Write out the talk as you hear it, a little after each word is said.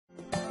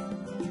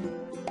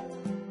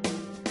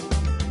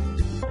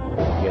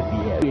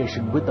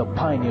Creation with the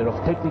pioneer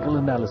of technical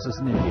analysis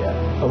in India,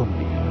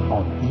 only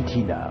on ET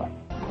Now.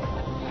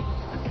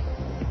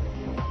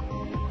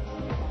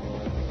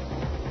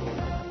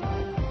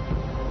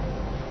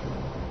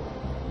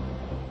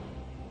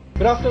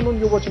 Good afternoon,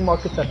 you're watching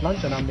Markets at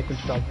Lunch and I'm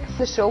Nikunj. In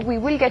the show, we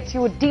will get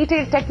you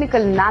detailed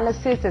technical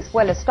analysis as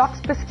well as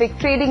stock-specific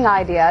trading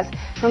ideas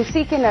from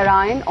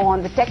C.K.NARAYAN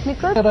on the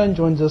technical. Narayan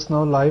joins us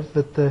now live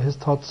with his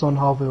thoughts on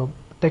how the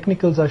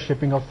technicals are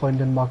shaping up for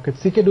Indian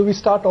markets. CK, do we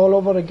start all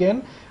over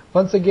again?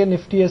 Once again,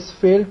 Nifty has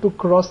failed to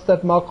cross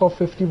that mark of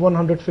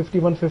 5100,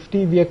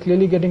 5150. We are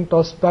clearly getting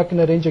tossed back in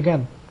a range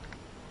again.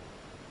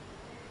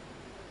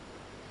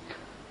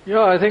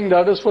 Yeah, I think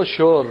that is for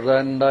sure,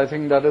 and I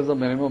think that is the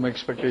minimum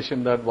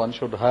expectation that one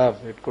should have.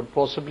 It could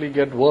possibly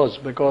get worse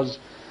because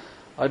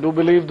I do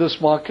believe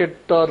this market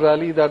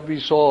rally that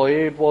we saw,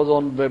 it was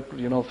on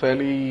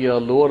fairly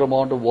lower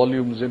amount of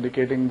volumes,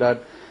 indicating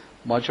that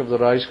much of the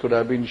rise could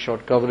have been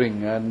short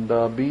covering,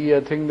 and B,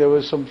 I think there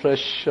was some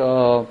fresh,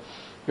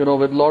 with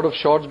a lot of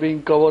shorts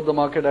being covered, the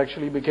market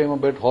actually became a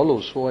bit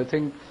hollow. So I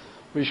think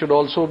we should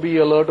also be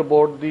alert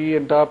about the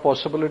entire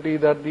possibility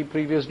that the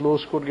previous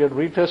lows could get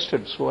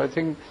retested. So I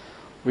think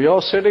we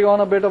are sitting on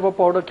a bit of a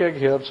powder keg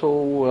here.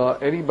 So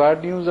any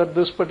bad news at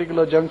this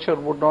particular juncture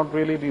would not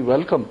really be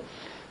welcome.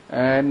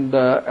 And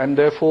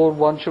therefore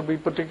one should be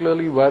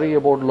particularly wary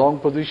about long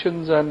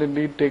positions and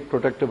indeed take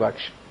protective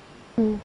action.